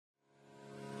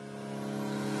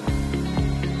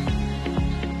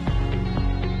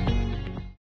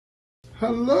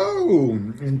Hello,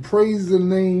 and praise the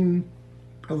name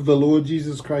of the Lord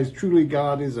Jesus Christ. Truly,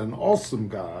 God is an awesome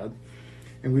God,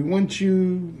 and we want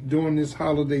you during this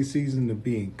holiday season to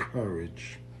be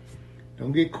encouraged.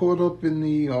 Don't get caught up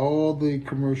in all the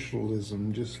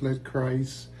commercialism. Just let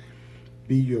Christ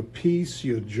be your peace,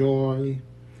 your joy,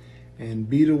 and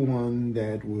be the one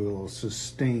that will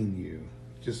sustain you.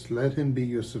 Just let him be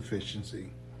your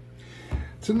sufficiency.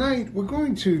 Tonight, we're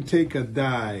going to take a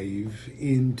dive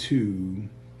into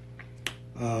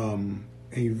a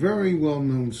very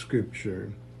well-known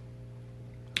scripture.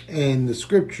 And the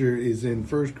scripture is in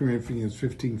 1 Corinthians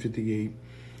 15:58.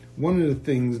 One of the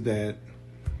things that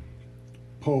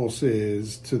Paul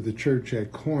says to the church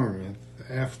at Corinth,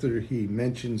 after he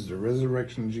mentions the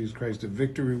resurrection of Jesus Christ, the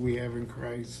victory we have in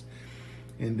Christ,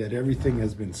 and that everything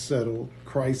has been settled.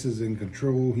 Christ is in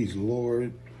control. He's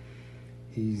Lord.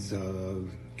 He's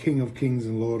King of Kings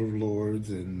and Lord of Lords,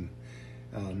 and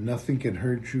nothing can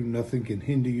hurt you, nothing can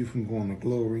hinder you from going to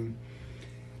glory.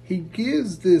 He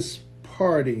gives this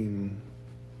parting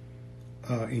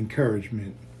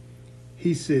encouragement.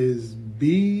 He says,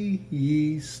 "Be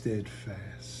ye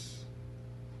steadfast."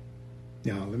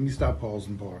 Now, let me stop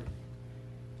pausing part.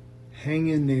 Hang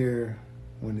in there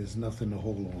when there's nothing to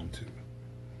hold on to.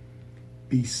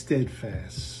 Be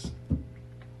steadfast.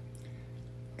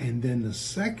 And then the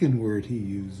second word he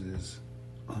uses,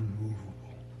 unmovable.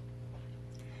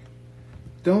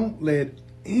 Don't let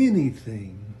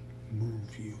anything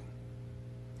move you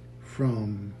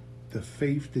from the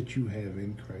faith that you have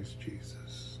in Christ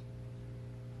Jesus.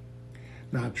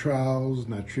 Not trials,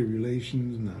 not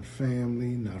tribulations, not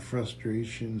family, not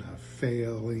frustration, not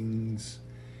failings.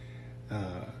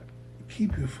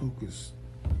 Keep your focus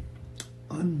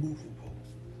unmovable.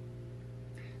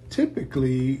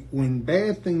 Typically, when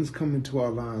bad things come into our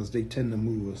lives, they tend to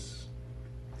move us.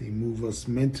 They move us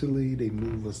mentally, they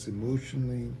move us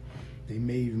emotionally, they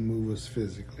may even move us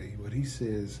physically. But he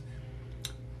says,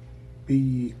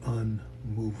 be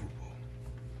unmovable.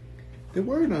 The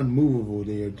word unmovable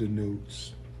there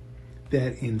denotes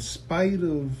that in spite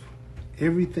of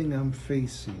everything I'm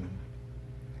facing,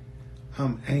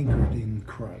 I'm anchored in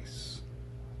Christ,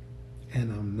 and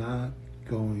I'm not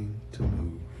going to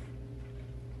move.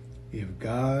 If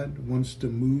God wants to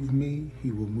move me,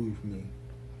 he will move me.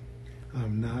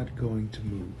 I'm not going to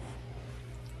move.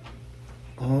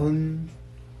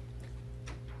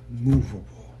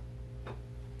 Unmovable.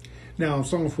 Now,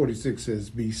 Psalm 46 says,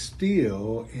 "Be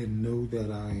still and know that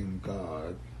I am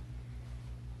God."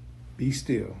 Be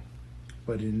still.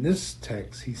 But in this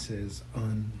text, he says,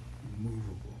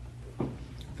 unmovable.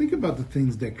 Think about the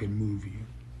things that can move you.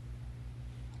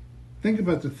 Think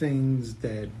about the things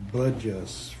that budge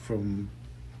us from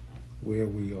where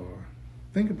we are.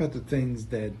 Think about the things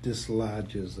that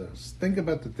dislodges us. Think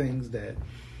about the things that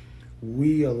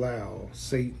we allow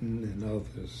Satan and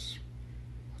others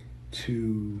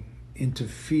to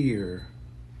interfere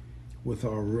with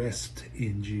our rest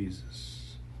in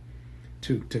Jesus.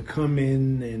 To come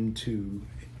in and to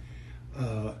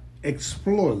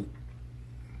exploit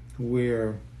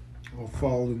where our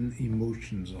fallen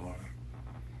emotions are.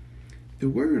 The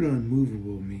word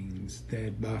unmovable means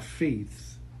that by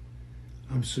faith,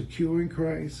 I'm secure in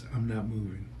Christ, I'm not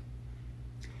moving.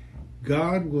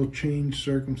 God will change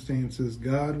circumstances.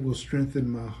 God will strengthen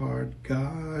my heart.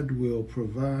 God will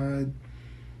provide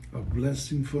a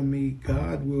blessing for me.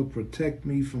 God will protect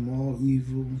me from all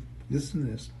evil. Listen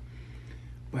to this.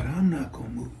 But I'm not going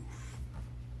to move.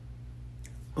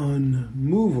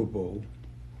 Unmovable.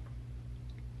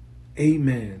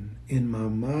 Amen. In my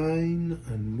mind,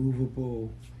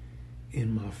 unmovable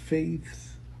in my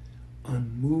faith,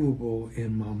 unmovable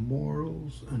in my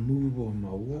morals, unmovable in my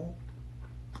walk.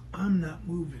 I'm not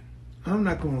moving. I'm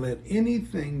not going to let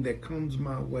anything that comes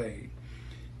my way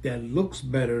that looks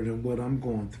better than what I'm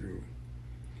going through,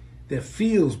 that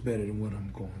feels better than what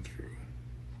I'm going through,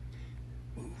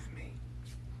 move me.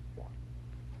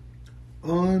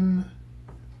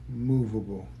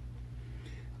 Unmovable.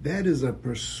 That is a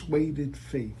persuaded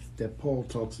faith that Paul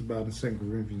talks about in 2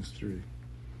 Corinthians 3.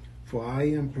 For I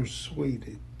am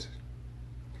persuaded.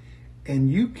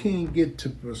 And you can't get to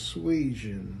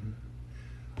persuasion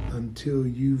until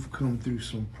you've come through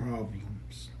some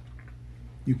problems.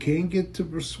 You can't get to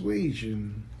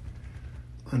persuasion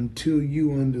until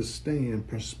you understand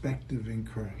perspective in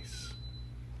Christ.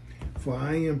 For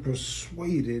I am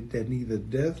persuaded that neither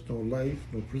death, nor life,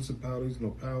 nor principalities,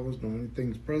 nor powers, nor any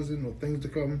things present, nor things to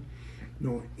come,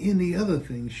 nor any other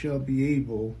thing shall be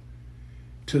able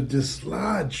to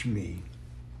dislodge me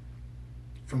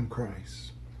from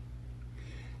Christ.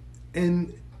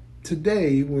 And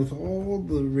today, with all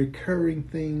the recurring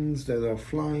things that are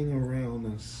flying around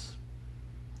us,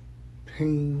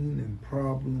 pain and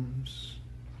problems,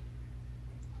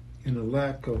 and a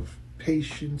lack of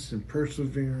patience and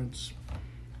perseverance,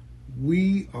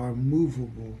 we are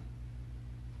movable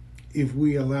if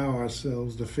we allow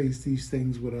ourselves to face these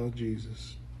things without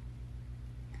Jesus.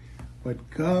 But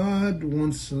God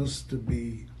wants us to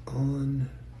be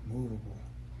unmovable.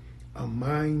 A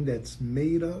mind that's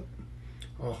made up,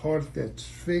 a heart that's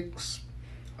fixed,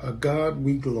 a God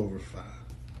we glorify.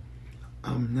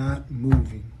 I'm not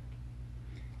moving.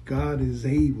 God is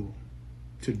able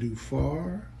to do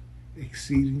far,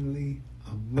 exceedingly,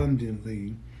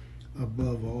 abundantly,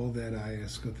 above all that I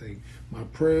ask or think. My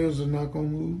prayers are not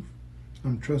going to move.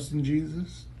 I'm trusting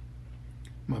Jesus.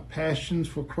 My passions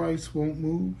for Christ won't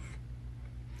move.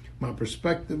 My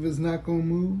perspective is not going to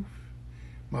move.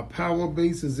 My power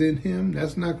base is in Him.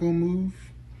 That's not going to move.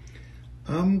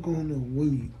 I'm going to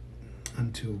wait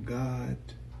until God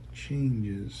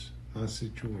changes my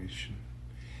situation.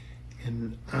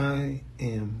 And I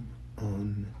am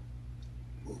unmovable.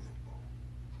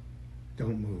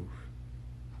 Don't move.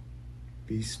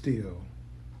 Be still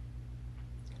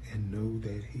and know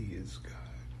that He is God.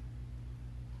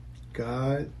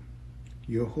 God,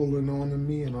 you're holding on to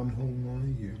me and I'm holding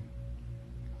on to you.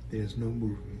 There's no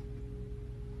movement.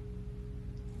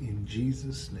 In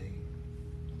Jesus' name,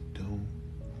 don't